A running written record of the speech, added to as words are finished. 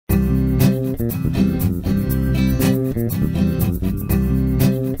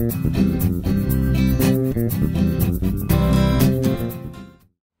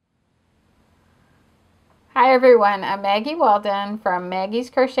Hi everyone, I'm Maggie Weldon from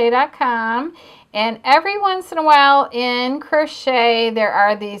maggiescrochet.com, and every once in a while in crochet there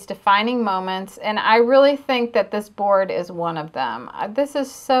are these defining moments, and I really think that this board is one of them. This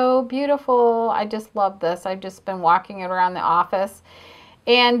is so beautiful. I just love this. I've just been walking it around the office,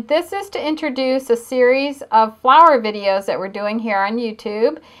 and this is to introduce a series of flower videos that we're doing here on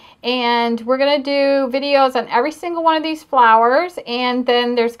YouTube. And we're going to do videos on every single one of these flowers, and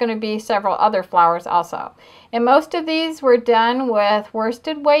then there's going to be several other flowers also. And most of these were done with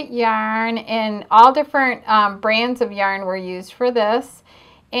worsted weight yarn, and all different brands of yarn were used for this.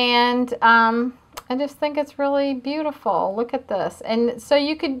 And I just think it's really beautiful. Look at this. And so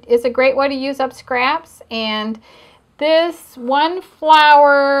it's a great way to use up scraps. And this one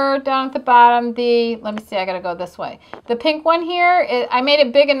flower down at the bottom, let me see, I gotta go this way. The pink one here, I made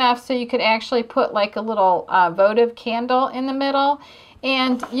it big enough so you could actually put like a little votive candle in the middle.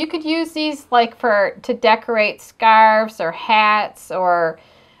 And you could use these like to decorate scarves or hats or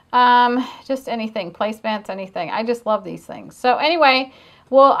just anything, placemats, anything. I just love these things. So anyway,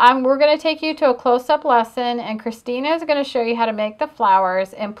 well, we're going to take you to a close-up lesson, and Christina is going to show you how to make the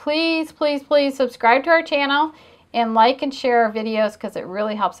flowers. And please, please, please subscribe to our channel and like and share our videos because it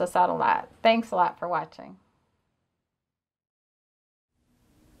really helps us out a lot. Thanks a lot for watching.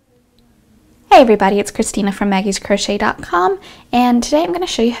 Hey everybody, it's Christina from maggiescrochet.com, and today I'm going to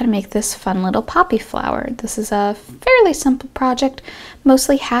show you how to make this fun little poppy flower. This is a fairly simple project,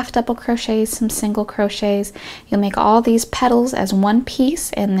 mostly half double crochets, some single crochets. You'll make all these petals as one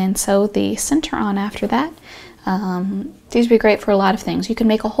piece and then sew the center on after that. These would be great for a lot of things. You can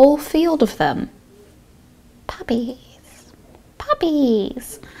make a whole field of them. Poppies,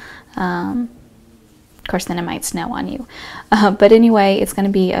 poppies. Of course, then it might snow on you. But anyway, it's going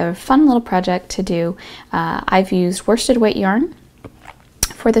to be a fun little project to do. I've used worsted weight yarn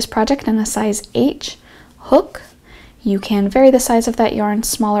for this project in a size H hook. You can vary the size of that yarn,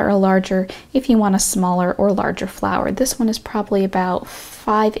 smaller or larger, if you want a smaller or larger flower. This one is probably about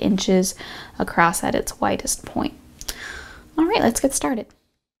 5 inches across at its widest point. All right, let's get started.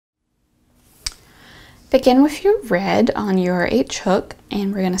 Begin with your red on your H hook,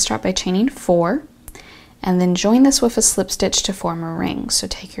 and we're going to start by chaining 4, and then join this with a slip stitch to form a ring. So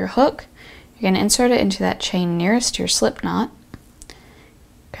take your hook, you're going to insert it into that chain nearest your slip knot,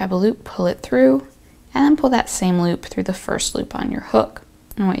 grab a loop, pull it through, and then pull that same loop through the first loop on your hook.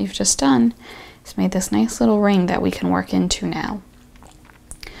 And what you've just done is made this nice little ring that we can work into now.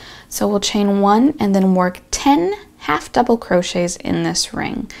 So we'll chain 1 and then work 10 half double crochets in this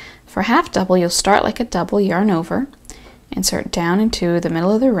ring. For half double, you'll start like a double, yarn over, insert down into the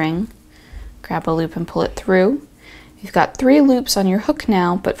middle of the ring, grab a loop and pull it through. You've got 3 loops on your hook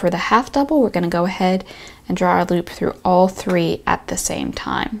now, but for the half double, we're going to go ahead and draw our loop through all 3 at the same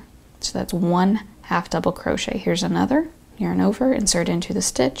time. So that's 1 half double crochet. Here's another, yarn over, insert into the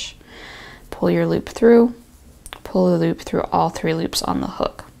stitch, pull your loop through, pull the loop through all 3 loops on the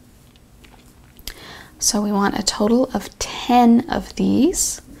hook. So we want a total of 10 of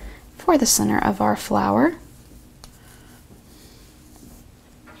these for the center of our flower.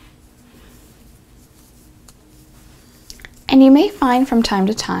 And you may find from time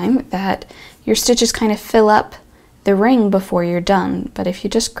to time that your stitches kind of fill up the ring before you're done, but if you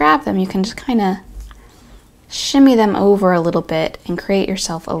just grab them, you can just kind of shimmy them over a little bit and create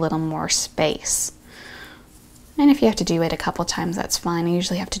yourself a little more space. And if you have to do it a couple times, that's fine. I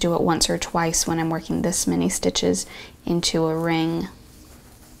usually have to do it once or twice when I'm working this many stitches into a ring.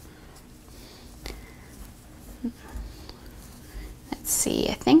 Let's see,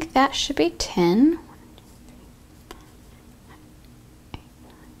 I think that should be 10.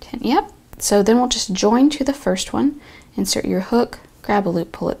 10, yep. So then we'll just join to the first one, insert your hook, grab a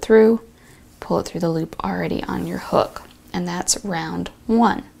loop, pull it through the loop already on your hook, and that's round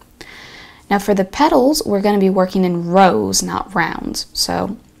 1. Now for the petals, we're going to be working in rows, not rounds.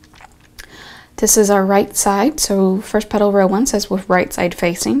 So this is our right side, so first petal row 1 says with right side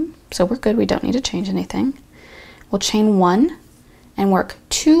facing, so we're good, we don't need to change anything. We'll chain 1 and work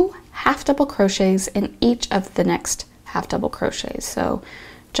 2 half double crochets in each of the next half double crochets. So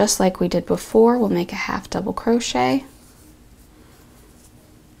just like we did before, we'll make a half double crochet.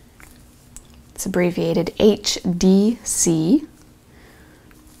 It's abbreviated HDC.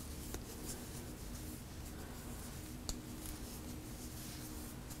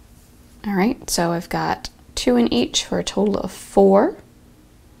 All right, so I've got 2 in each for a total of 4.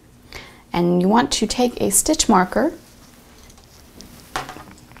 And you want to take a stitch marker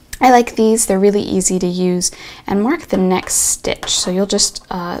I like these, they're really easy to use, and mark the next stitch. So you'll just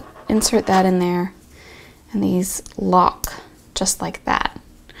insert that in there, and these lock just like that.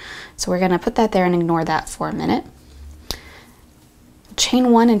 So we're going to put that there and ignore that for a minute.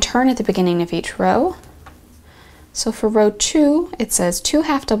 Chain 1 and turn at the beginning of each row. So for row 2, it says 2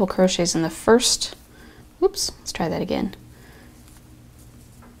 half double crochets in the first, oops, let's try that again.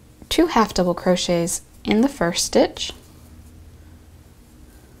 2 half double crochets in the first stitch.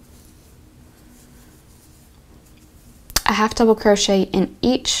 A half double crochet in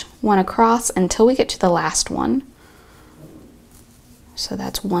each one across until we get to the last one. So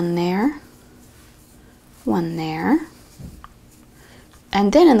that's one there, and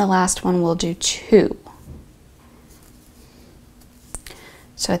then in the last one we'll do 2.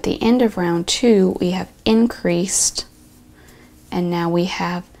 So at the end of round 2 we have increased, and now we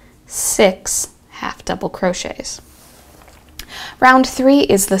have 6 half double crochets. Round 3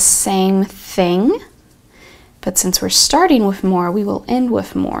 is the same thing, but since we're starting with more, we will end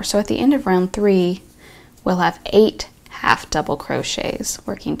with more. So at the end of round 3, we'll have 8 half double crochets,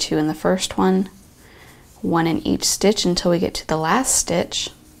 working 2 in the first one, 1 in each stitch until we get to the last stitch,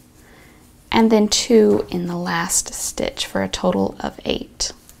 and then 2 in the last stitch for a total of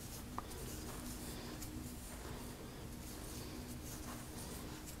 8.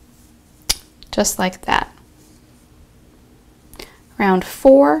 Just like that. Round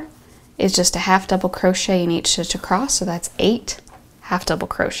 4 is just a half double crochet in each stitch across, so that's 8 half double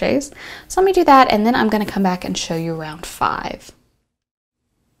crochets. So let me do that, and then I'm going to come back and show you round 5.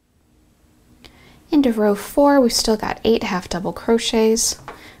 Into row 4, we've still got 8 half double crochets.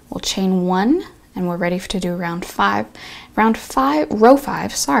 We'll chain 1, and we're ready to do round 5. Row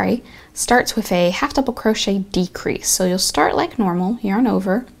 5, starts with a half double crochet decrease. So you'll start like normal, yarn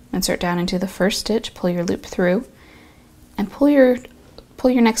over, insert down into the first stitch, pull your loop through, and pull your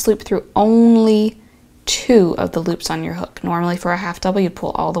next loop through only 2 of the loops on your hook. Normally for a half double you'd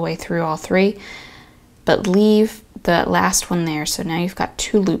pull all the way through all 3, but leave the last one there. So now you've got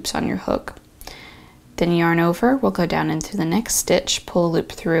 2 loops on your hook. Then yarn over, we'll go down into the next stitch, pull a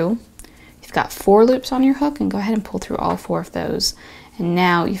loop through. You've got 4 loops on your hook, and go ahead and pull through all 4 of those. And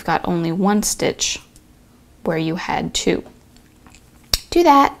now you've got only 1 stitch where you had 2. Do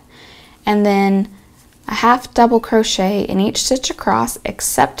that, and then a half double crochet in each stitch across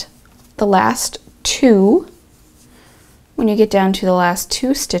except the last 2. When you get down to the last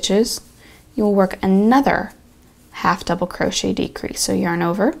 2 stitches, you will work another half double crochet decrease. So yarn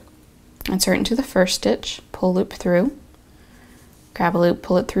over, insert into the first stitch, pull loop through, grab a loop,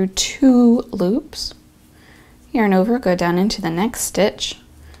 pull it through 2 loops, yarn over, go down into the next stitch,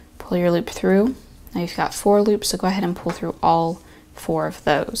 pull your loop through. Now you've got 4 loops, so go ahead and pull through all 4 of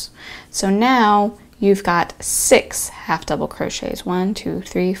those. So now you've got 6 half double crochets. 1, 2,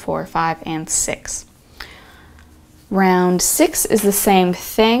 3, 4, 5, and 6. Round 6 is the same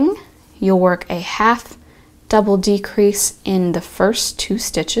thing. You'll work a half double decrease in the first 2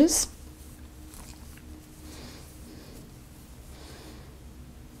 stitches.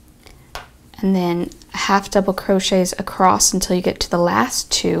 And then half double crochets across until you get to the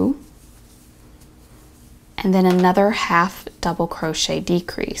last 2. And then another half double crochet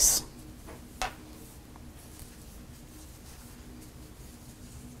decrease.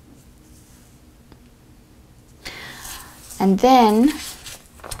 And then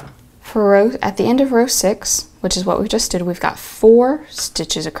for at the end of row 6, which is what we just did, we've got 4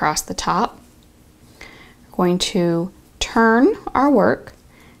 stitches across the top. We're going to turn our work,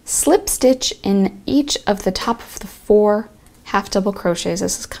 slip stitch in each of the top of the 4 half double crochets.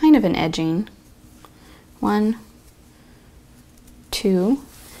 This is kind of an edging. 1, 2.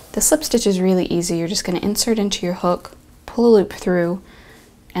 The slip stitch is really easy. You're just going to insert into your hook, pull a loop through,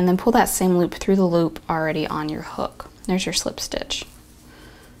 and then pull that same loop through the loop already on your hook. There's your slip stitch.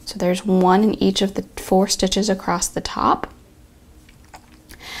 So there's 1 in each of the 4 stitches across the top.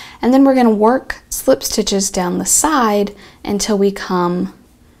 And then we're going to work slip stitches down the side until we come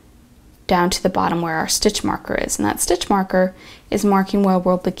down to the bottom where our stitch marker is. And that stitch marker is marking where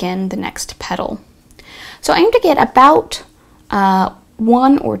we'll begin the next petal. So aim to get about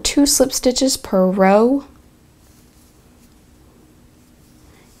 1 or 2 slip stitches per row.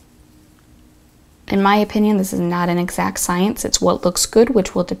 In my opinion, this is not an exact science. It's what looks good,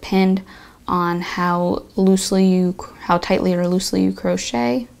 which will depend on how tightly or loosely you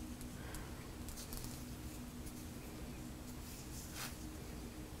crochet.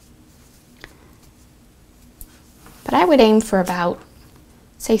 But I would aim for about,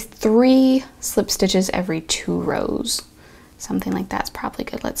 say, 3 slip stitches every 2 rows. Something like that's probably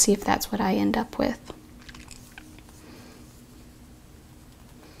good. Let's see if that's what I end up with.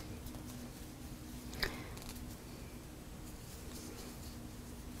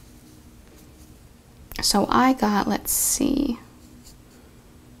 So I got, let's see,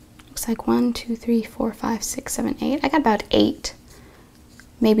 looks like 1, 2, 3, 4, 5, 6, 7, 8. I got about 8,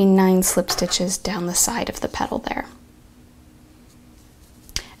 maybe 9 slip stitches down the side of the petal there.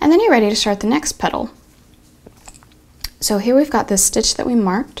 And then you're ready to start the next petal. So here we've got this stitch that we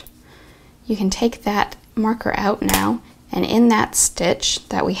marked. You can take that marker out now, and in that stitch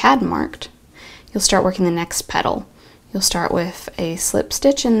that we had marked, you'll start working the next petal. You'll start with a slip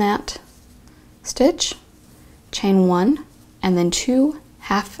stitch in that stitch, chain 1, and then 2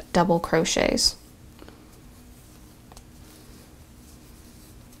 half double crochets.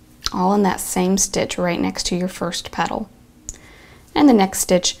 All in that same stitch right next to your first petal. And the next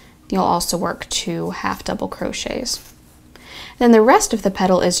stitch, you'll also work 2 half double crochets. Then the rest of the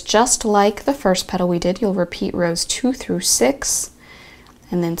petal is just like the first petal we did. You'll repeat rows 2 through 6,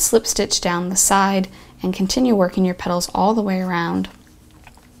 and then slip stitch down the side, and continue working your petals all the way around.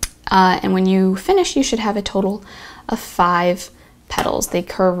 And when you finish, you should have a total of 5 petals. They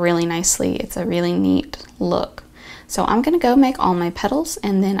curve really nicely. It's a really neat look. So I'm going to go make all my petals,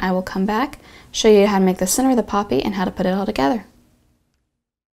 and then I will come back, show you how to make the center of the poppy and how to put it all together.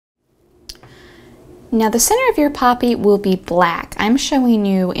 Now the center of your poppy will be black. I'm showing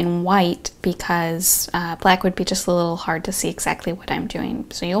you in white because black would be just a little hard to see exactly what I'm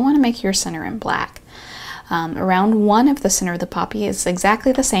doing. So you'll want to make your center in black. Round 1 of the center of the poppy is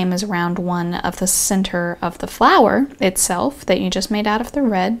exactly the same as round 1 of the center of the flower itself that you just made out of the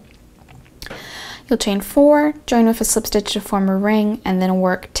red. You'll chain 4, join with a slip stitch to form a ring, and then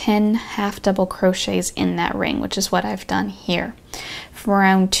work 10 half double crochets in that ring, which is what I've done here. For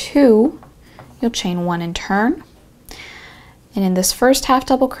round 2, you'll chain 1 and turn, and in this first half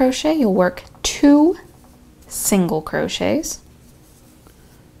double crochet you'll work 2 single crochets,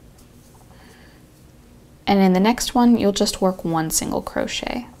 and in the next one you'll just work 1 single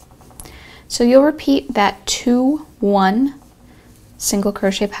crochet. So you'll repeat that 2 1 single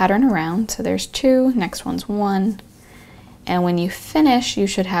crochet pattern around. So there's 2, next one's 1, and when you finish you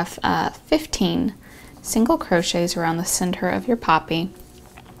should have 15 single crochets around the center of your poppy.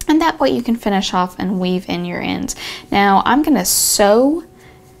 And that way you can finish off and weave in your ends. Now I'm going to sew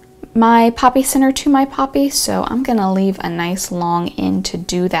my poppy center to my poppy, so I'm going to leave a nice long end to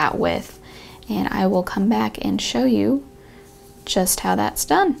do that with. And I will come back and show you just how that's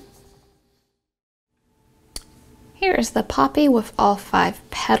done. Here is the poppy with all 5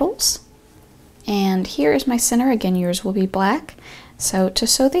 petals. And here is my center. Again, yours will be black. So to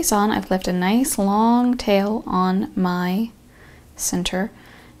sew these on, I've left a nice long tail on my center.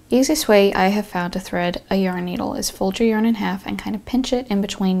 Easiest way I have found to thread a yarn needle is fold your yarn in half and kind of pinch it in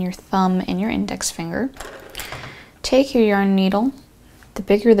between your thumb and your index finger. Take your yarn needle, the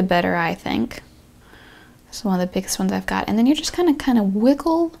bigger the better I think. This is one of the biggest ones I've got. And then you're just kind of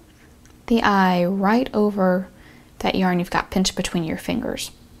wiggle the eye right over that yarn you've got pinched between your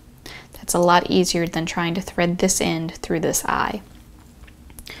fingers. That's a lot easier than trying to thread this end through this eye.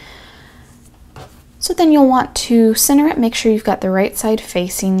 So then you'll want to center it, make sure you've got the right side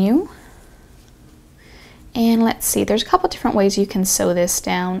facing you. And let's see, there's a couple different ways you can sew this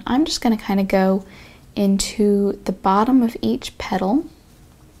down. I'm just going to kind of go into the bottom of each petal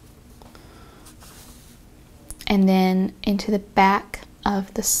and then into the back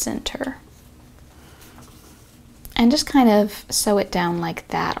of the center. And just kind of sew it down like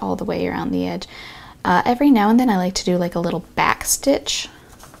that all the way around the edge. Every now and then I like to do like a little back stitch.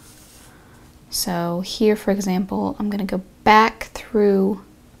 So here, for example, I'm going to go back through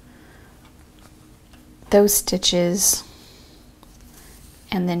those stitches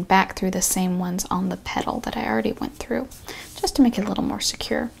and then back through the same ones on the petal that I already went through, just to make it a little more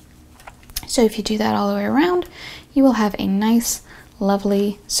secure. So if you do that all the way around, you will have a nice,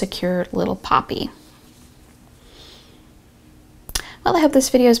 lovely, secure little poppy. Well, I hope this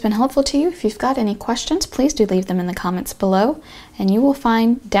video has been helpful to you. If you've got any questions, please do leave them in the comments below, and you will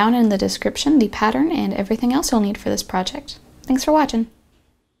find down in the description the pattern and everything else you'll need for this project. Thanks for watching.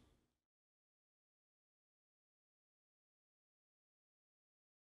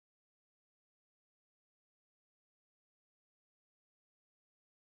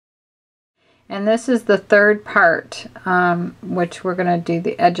 And this is the third part, which we're going to do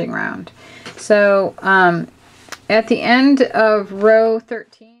the edging round. So at the end of row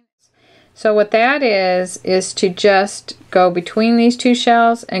 13, so what that is to just go between these 2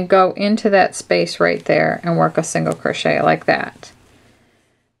 shells and go into that space right there and work a single crochet like that.